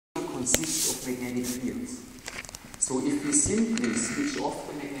consists of magnetic fields. So if we simply switch off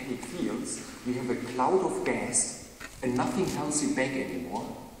the magnetic fields, we have a cloud of gas and nothing holds it back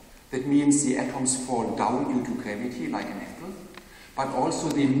anymore. That means the atoms fall down due to gravity like an apple, but also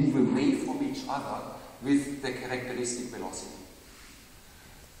they move away from each other with the characteristic velocity.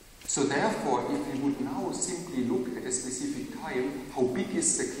 So therefore, if we would now simply look at a specific time, how big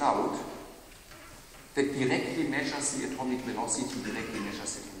is the cloud, that directly measures the atomic velocity, directly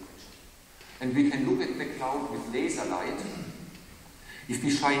measures the temperature. And we can look at the cloud with laser light. If we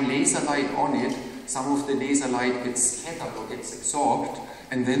shine laser light on it, some of the laser light gets scattered or gets absorbed,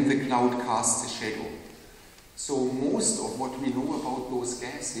 and then the cloud casts a shadow. So most of what we know about those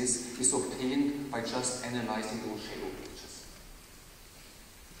gases is obtained by just analyzing those shadow pictures.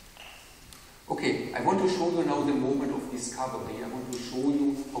 Okay, I want to show you now the moment of discovery. I want to show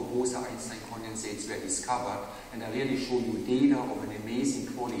you how Bose-Einstein condensates were discovered, and I really show you data of an amazing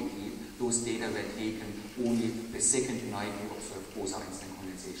quality. Those data were taken only the second night we observed Bose-Einstein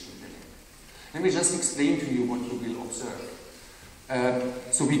condensation in the lab. Let me just explain to you what you will observe.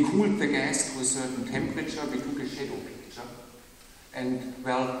 So we cooled the gas to a certain temperature, we took a shadow picture, and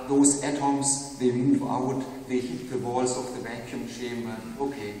well, those atoms, they move out, they hit the walls of the vacuum chamber.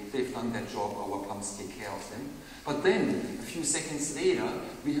 Okay, they've done their job, our pumps take care of them. But then, a few seconds later,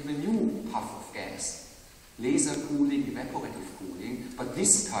 we have a new puff of gas. Laser cooling, evaporative cooling, but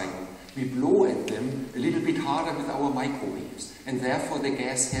this time we blow at them a little bit harder with our microwaves, and therefore the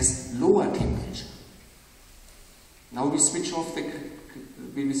gas has lower temperature. Now we switch off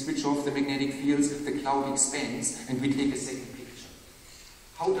the magnetic fields, the cloud expands, and we take a second picture.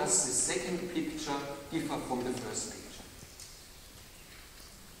 How does the second picture differ from the first picture?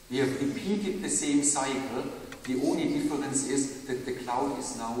 We have repeated the same cycle. The only difference is that the cloud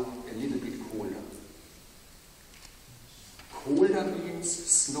is now a little bit colder. Colder means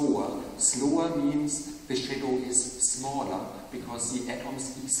slower. Slower means the shadow is smaller because the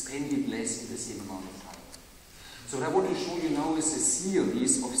atoms expanded less in the same amount of time. So what I want to show you now is a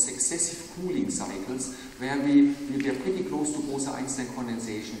series of successive cooling cycles where we are pretty close to Bose-Einstein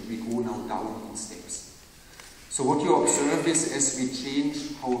condensation. We go now down in steps. So what you observe is, as we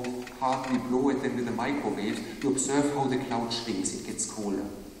change how hard we blow at them with the microwave, you observe how the cloud shrinks, it gets colder.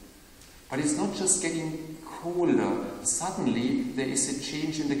 But it's not just getting colder. Suddenly there is a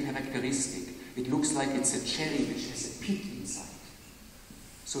change in the characteristic. It looks like it's a cherry which has a pit inside.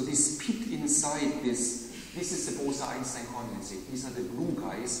 So this pit inside, this is the Bose-Einstein condensate. These are the blue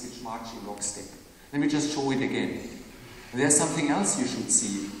guys which march in lockstep. Let me just show it again. There's something else you should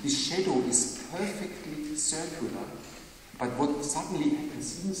see. This shadow is perfectly circular, but what suddenly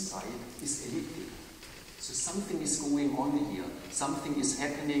happens inside is elliptic. So something is going on here. Something is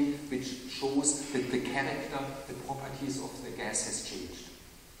happening which shows that the character, the properties of the gas has changed.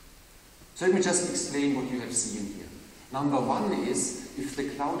 So let me just explain what you have seen here. Number one is, if the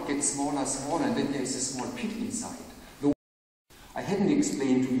cloud gets smaller, and then there is a small pit inside. Though I hadn't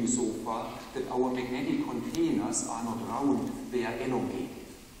explained to you so far that our magnetic containers are not round, they are elongated.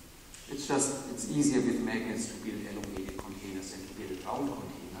 It's easier with magnets to build elongated containers than to build round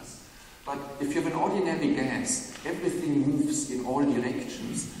containers. But if you have an ordinary gas, everything moves in all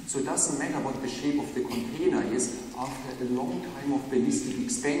directions, so it doesn't matter what the shape of the container is. After a long time of ballistic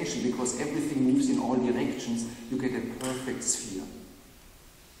expansion, because everything moves in all directions, you get a perfect sphere.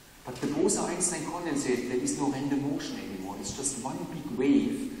 But the Bose-Einstein condensate, there is no random motion anymore. It's just one big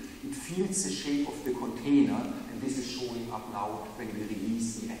wave. It feels the shape of the container, and this is showing up now when we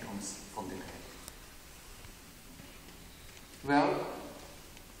release the atoms from the crack. Well,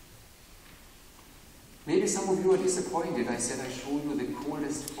 maybe some of you are disappointed. I said I show you the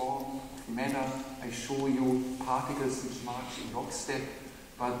coldest form of matter. I show you particles which march in lockstep.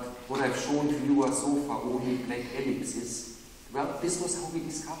 But what I've shown to you are so far only black ellipses. Well, this was how we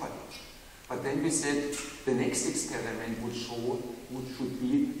discovered it. But then we said the next experiment should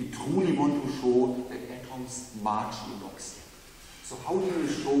be, we truly want to show that atoms march in lockstep. So how do you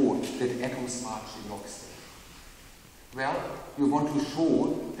show that atoms march in lockstep? Well, you want to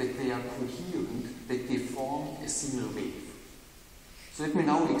show that they are coherent, that they form a single wave. So let me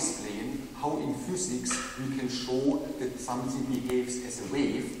now explain how in physics we can show that something behaves as a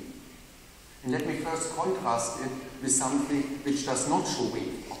wave. And let me first contrast it with something which does not show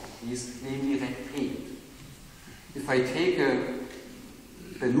wave properties, namely red paint. If I take a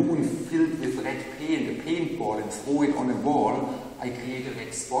balloon filled with red paint, a paintball, and throw it on a wall, I create a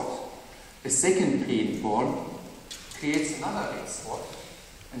red spot. A second paintball creates another red spot.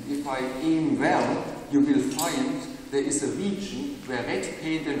 And if I aim well, you will find there is a region where red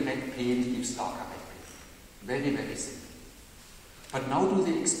paint and red paint gives darker red paint. Very, very simple. But now do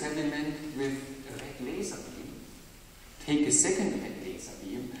the experiment with a red laser beam. Take a second red laser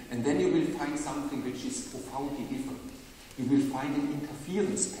beam, and then you will find something which is profoundly different. You will find an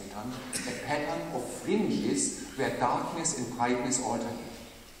interference pattern, a pattern of fringes where darkness and brightness alternate.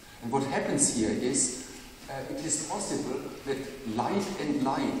 And what happens here is, it is possible that light and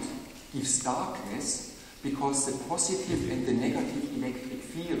light gives darkness because the positive and the negative electric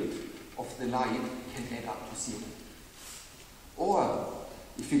field of the light can add up to zero. Or,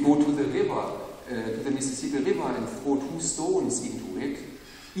 if you go to the river, to the Mississippi River and throw two stones into it,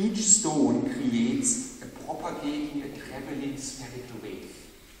 each stone creates a propagating, a traveling spherical wave.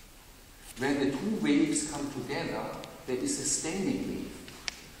 Where the two waves come together, there is a standing wave.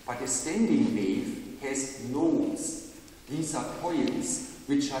 But a standing wave has nodes. These are points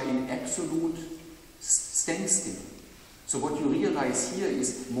which are in absolute standstill. So what you realize here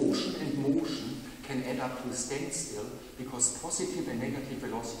is motion and motion can add up to a standstill because positive and negative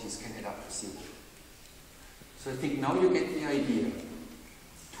velocities can add up to zero. So I think now you get the idea.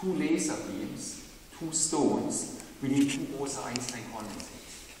 Two laser beams, two stones, we need two Bose-Einstein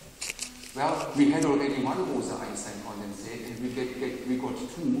condensates. Well, we had already one Bose-Einstein condensate and we got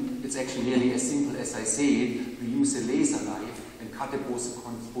two. It's actually nearly as simple as I say it. We use a laser knife and cut a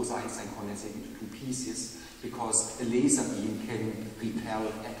Bose-Einstein condensate into two pieces because a laser beam can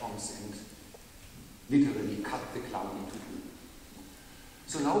repel atoms and literally cut the cloud into two.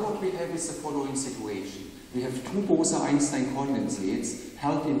 So now what we have is the following situation. We have two Bose-Einstein condensates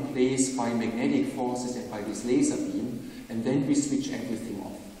held in place by magnetic forces and by this laser beam, and then we switch everything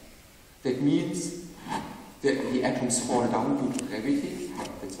off. That means that the atoms fall down due to gravity.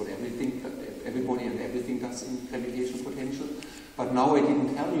 That's what everybody and everything does in gravitational potential. But now I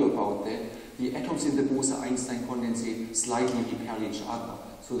didn't tell you about that. The atoms in the Bose-Einstein condensate slightly repel each other.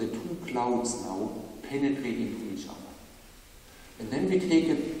 So the two clouds now penetrate into each other. And then we take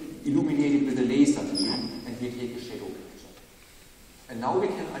it, illuminate it with a laser beam, and we take a shadow picture. And now we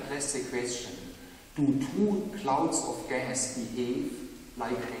can address the question, do two clouds of gas behave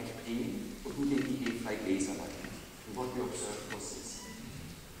like red paint, or do they behave like laser light? And what we observed was this.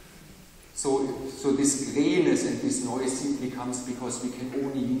 So this grayness and this noise simply comes because we can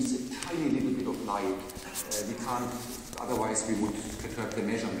only use a tiny little bit of light. We can't, otherwise we would perturb the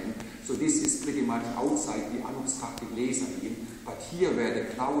measurement. So this is pretty much outside the unobstructed laser beam, but here where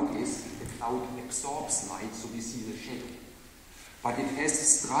the cloud is, the cloud absorbs light, so we see the shadow. But it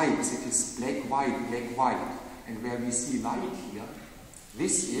has stripes, it is black, white, and where we see light here,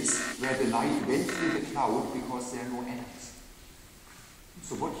 this is where the light went through the cloud because there are no atoms.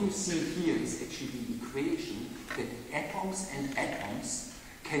 So what you see here is actually the equation that atoms and atoms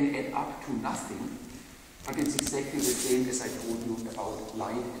can add up to nothing, but it's exactly the same as I told you about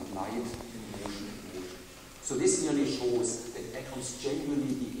light and light and motion and motion. So this really shows that atoms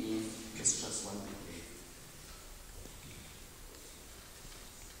genuinely behave as just one big wave.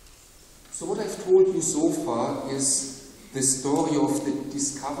 So what I've told you so far is the story of the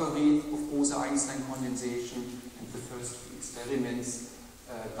discovery of Bose-Einstein condensation and the first experiments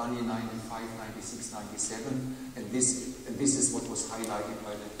done in 95, 96, 97, and this is what was highlighted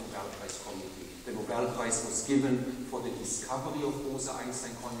by the Nobel Prize Committee. The Nobel Prize was given for the discovery of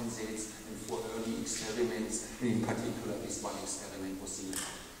Bose-Einstein condensates and for early experiments, and in particular this one experiment was seen.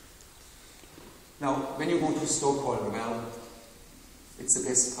 Now, when you go to Stockholm, well, it's the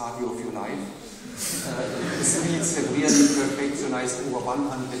best party of your life. The Swedes have really perfectionized over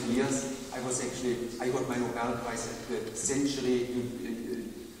 100 years. I got my Nobel Prize at the century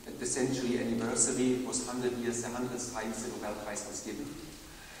anniversary. It was 100 years, the 100th time the Nobel Prize was given.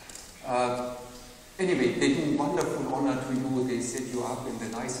 Anyway, they do wonderful honor to you. They set you up in the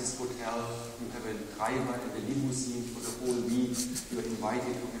nicest hotel. You have a driver and a limousine for the whole week. You are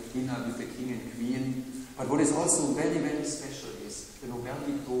invited to have dinner with the king and queen. But what is also very, very special is the Nobel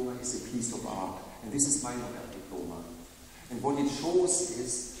diploma is a piece of art. And this is my Nobel diploma. And what it shows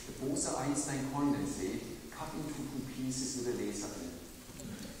is the Bose-Einstein condensate cut into two pieces with a laser beam.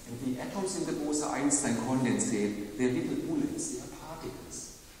 And the atoms in the Bose-Einstein condensate, they're little bullets, they are particles.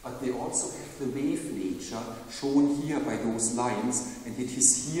 But they also have the wave nature shown here by those lines, and it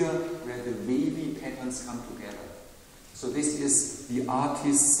is here where the wavy patterns come together. So this is the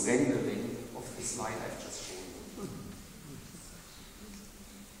artist's rendering of the slide I've just shown you.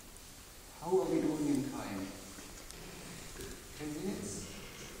 How are we doing in time? 10 minutes?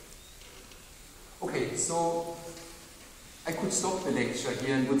 Okay, so I could stop the lecture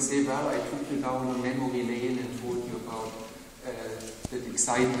here and would say, well, I took you down a memory lane and told you about the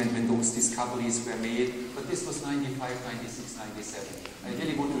excitement when those discoveries were made, but this was 95, 96, 97. I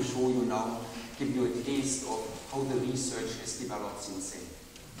really want to show you now give you a taste of how the research has developed since then.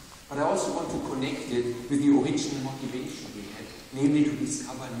 But I also want to connect it with the original motivation we had, namely to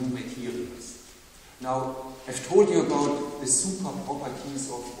discover new materials. Now, I've told you about the super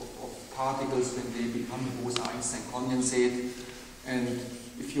properties of particles when they become Bose-Einstein condensate. And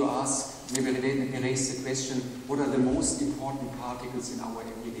if you ask, maybe let me raise the question, what are the most important particles in our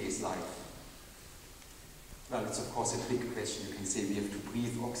everyday life? Well, it's of course a trick question. You can say we have to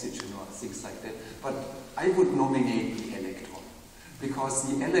breathe oxygen or things like that. But I would nominate the electron. Because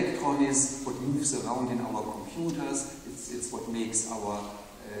the electron is what moves around in our computers. It's what makes our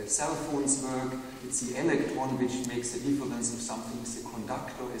cell phones work. It's the electron which makes the difference if something is a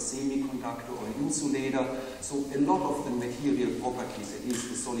conductor, a semiconductor, or an insulator. So a lot of the material properties, at least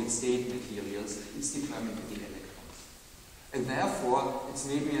the solid state materials, is determined by the electrons. And therefore, it's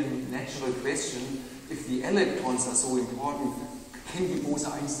maybe a natural question, if the electrons are so important, can the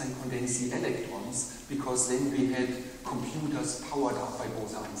Bose-Einstein condense the electrons? Because then we had computers powered up by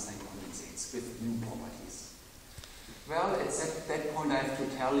Bose-Einstein condensates with new properties. Well, at that point I have to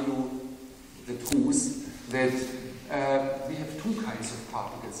tell you the truth that we have two kinds of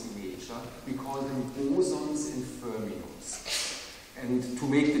particles in nature. We call them bosons and fermions. And to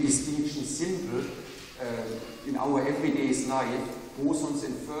make the distinction simple, in our everyday life, bosons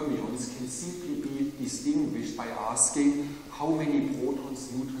and fermions can simply be distinguished by asking how many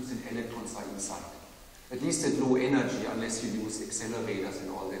protons, neutrons, and electrons are inside. At least at low energy, unless you use accelerators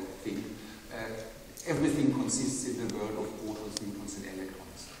and all that thing. Everything consists in the world of protons, neutrons, and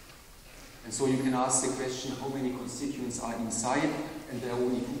electrons. And so you can ask the question, how many constituents are inside? And there are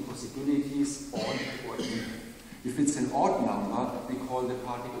only two possibilities, odd or even. If it's an odd number, we call the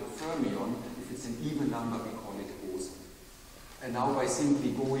particle a fermion. If it's an even number, we call it a boson. And now by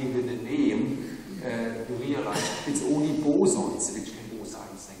simply going with the name, you realize it's only bosons which can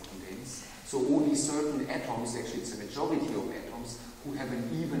Bose-Einstein condense. So only certain atoms, actually it's a majority of atoms, who have an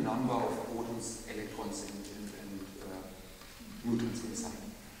even number of protons, electrons, and neutrons inside.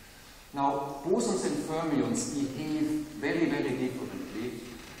 Now, bosons and fermions behave very, very differently,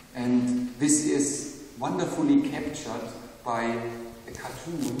 and this is wonderfully captured by a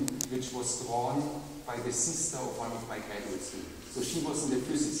cartoon which was drawn by the sister of one of my graduate students. So she wasn't a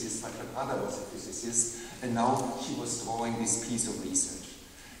physicist, but her brother was a physicist, and now she was drawing this piece of research.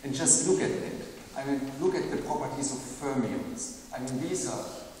 And just look at it. I mean, look at the properties of fermions. I mean, these are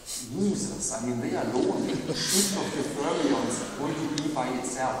losers. I mean, they are lonely. Each of the fermions want to be by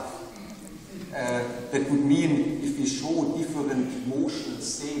itself. That would mean if we show different motional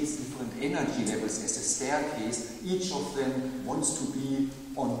states, different energy levels as a staircase, each of them wants to be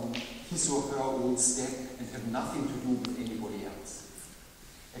on his or her own step and have nothing to do with anybody else.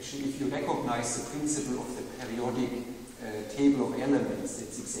 Actually, if you recognize the principle of the periodic table of elements,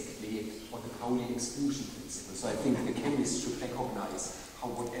 that's exactly it, or the Pauli exclusion principle. So I think the chemists should recognize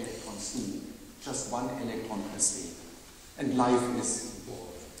what electrons do. Just one electron per state. And life is involved.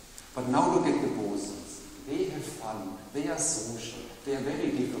 But now look at the bosons. They have fun, they are social, they are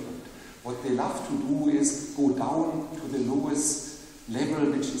very different. What they love to do is go down to the lowest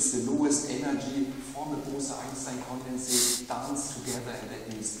level, which is the lowest energy, form a Bose-Einstein condensate, dance together, and that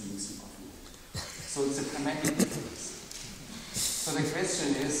means being superfluid. So it's a dramatic difference. So the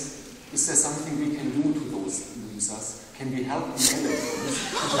question is there something we can do to those losers? Can we help the electrons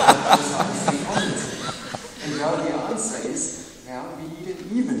to Bose-Einstein condensate? And well, the answer is, well, we need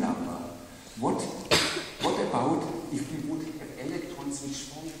an even number. What about if we would have electrons which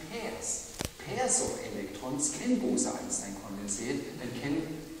form pairs? Pairs of electrons can Bose-Einstein condensate and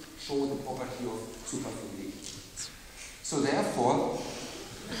can show the property of superfluidity. So therefore,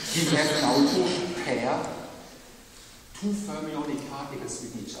 we have now to pair two fermionic particles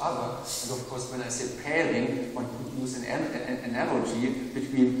with each other. And of course, when I said pairing, one could use an analogy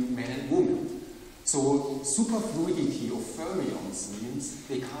between man and woman. So superfluidity of fermions means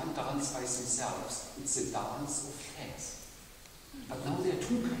they can't dance by themselves. It's a dance of pairs. But now there are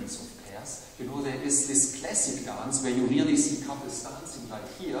two kinds of pairs. You know, there is this classic dance where you really see couples dancing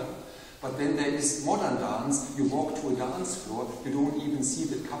like here. But then there is modern dance. You walk to a dance floor, you don't even see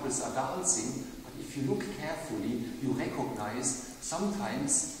that couples are dancing. But if you look carefully, you recognize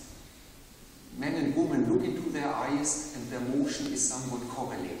sometimes men and women look into their eyes and their motion is somewhat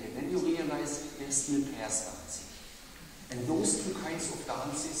correlated. Then you realize they're still pairs dancing. And those two kinds of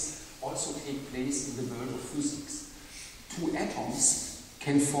dances also take place in the world of physics. Two atoms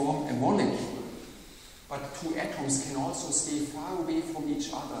can form a molecule, but two atoms can also stay far away from each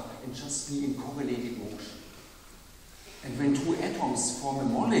other and just be in correlated motion. And when two atoms form a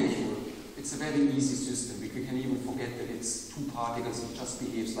molecule, It's a very easy system. We can even forget that it's two particles. It just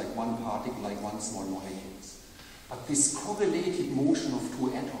behaves like one particle, like one small molecule. But this correlated motion of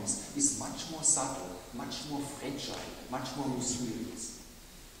two atoms is much more subtle, much more fragile, much more mysterious.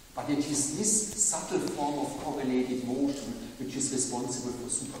 But it is this subtle form of correlated motion which is responsible for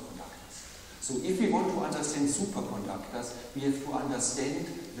superconductors. So if we want to understand superconductors, we have to understand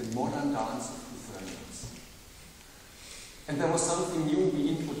the modern dance of two fermions. And there was something new we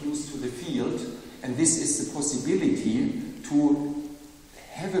introduced to the field, and this is the possibility to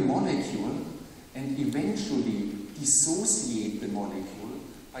have a molecule and eventually dissociate the molecule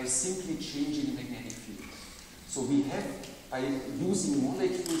by simply changing the magnetic field. So we have, by using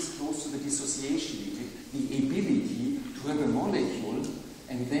molecules close to the dissociation limit, the ability to have a molecule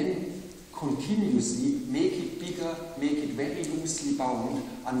and then continuously make it bigger, make it very loosely bound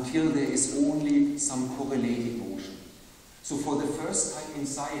until there is only some correlated motion. So for the first time in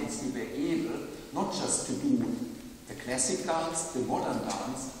science, we were able not just to do the classic dance, the modern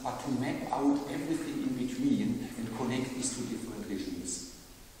dance, but to map out everything in between and connect these two different regimes.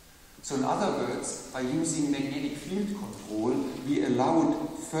 So in other words, by using magnetic field control, we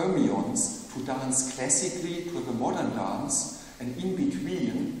allowed fermions to dance classically to the modern dance, and in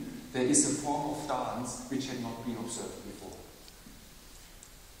between there is a form of dance which had not been observed before.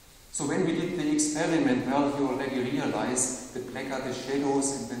 So when we did the experiment, well, you already realized the blacker the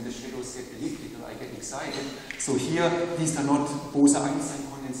shadows, and when the shadows get elliptical, I get excited. So here, these are not Bose-Einstein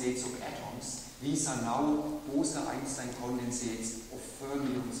condensates of atoms. These are now Bose-Einstein condensates of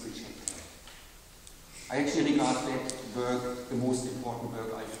fermions which have hair. I actually regard that work, the most important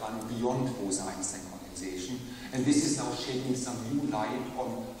work I've done beyond Bose-Einstein condensation. And this is now shedding some new light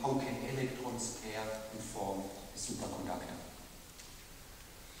on how can electrons pair and form a superconductor.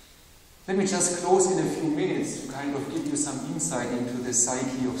 Let me just close in a few minutes to kind of give you some insight into the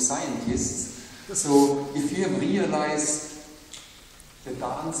psyche of scientists. So if you have realized the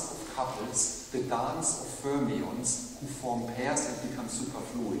dance of couples, the dance of fermions who form pairs and become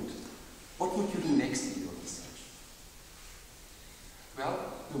superfluid, what would you do next in your research? Well,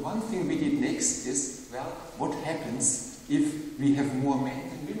 the one thing we did next is, well, what happens if we have more men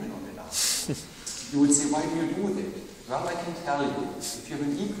than women on the dance? You would say, why do you do that? Well, I can tell you, if you have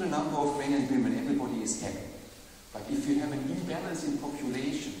an equal number of men and women, everybody is happy. But if you have an imbalance in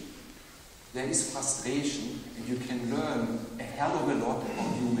population, there is frustration, and you can learn a hell of a lot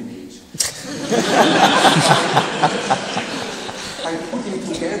about human nature. By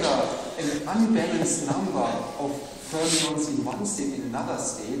putting together an unbalanced number of fermions in one state and another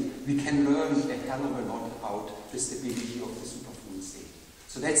state, we can learn a hell of a lot about the stability of the superfluid state.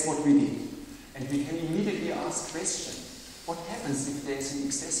 So that's what we did. And we can immediately ask questions. What happens if there is an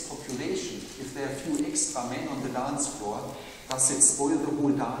excess population? If there are a few extra men on the dance floor, does it spoil the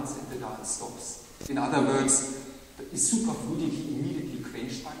whole dance and the dance stops? In other words, is superfluidity immediately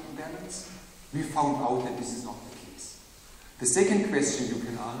quenched by imbalance? We found out that this is not the case. The second question you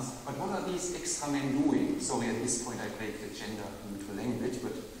can ask, but what are these extra men doing? Sorry, at this point I break the gender neutral language,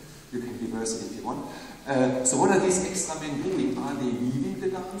 but you can reverse it if you want. So what are these extra men doing? Are they leaving the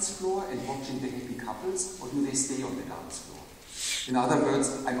dance floor and watching the happy couples, or do they stay on the dance floor? In other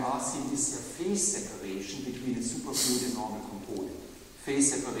words, I'm asking, is there phase separation between a superfluid and normal component?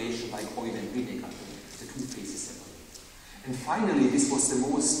 Phase separation like oil and vinegar, the two phases separate. And finally, this was the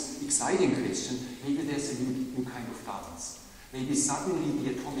most exciting question, maybe there's a new kind of dance. Maybe suddenly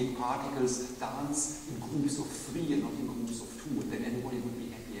the atomic particles dance in groups of 3 and not in groups of 2, and then everybody would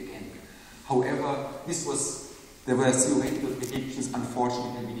be happy again. However, there were theoretical predictions.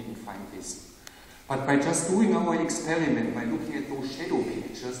 Unfortunately, we didn't find this. But by just doing our experiment, by looking at those shadow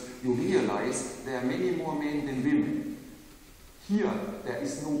pictures, you realize there are many more men than women. Here, there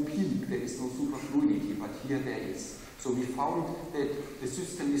is no peak, there is no superfluidity, but here there is. So we found that the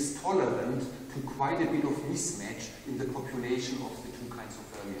system is tolerant to quite a bit of mismatch in the population of the two kinds of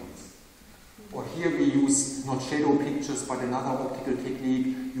fermions. Or here we use not shadow pictures, but another optical technique.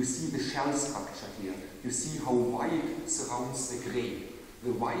 You see the shell structure here. You see how white surrounds the gray.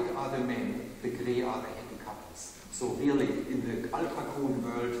 The white are the men, the gray are the happy couples. So really, in the ultra-cold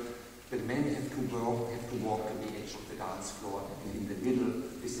world, the men have to walk to the edge of the dance floor, and in the middle,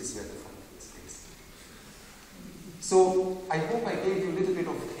 this is where the fun takes place. So I hope I gave you a little bit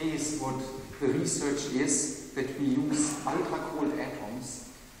of taste what the research is, that we use ultra-cold atoms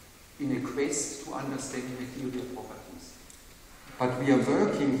in a quest to understand material properties. But we are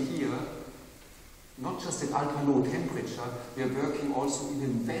working here not just at ultra-low temperature, we are working also in a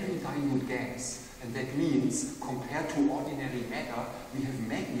very dilute gas. And that means, compared to ordinary matter, we have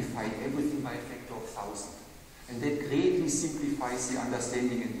magnified everything by a factor of 1,000. And that greatly simplifies the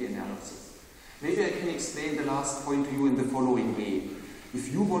understanding and the analysis. Maybe I can explain the last point to you in the following way.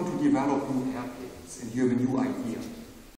 If you want to develop new airplanes and you have a new idea,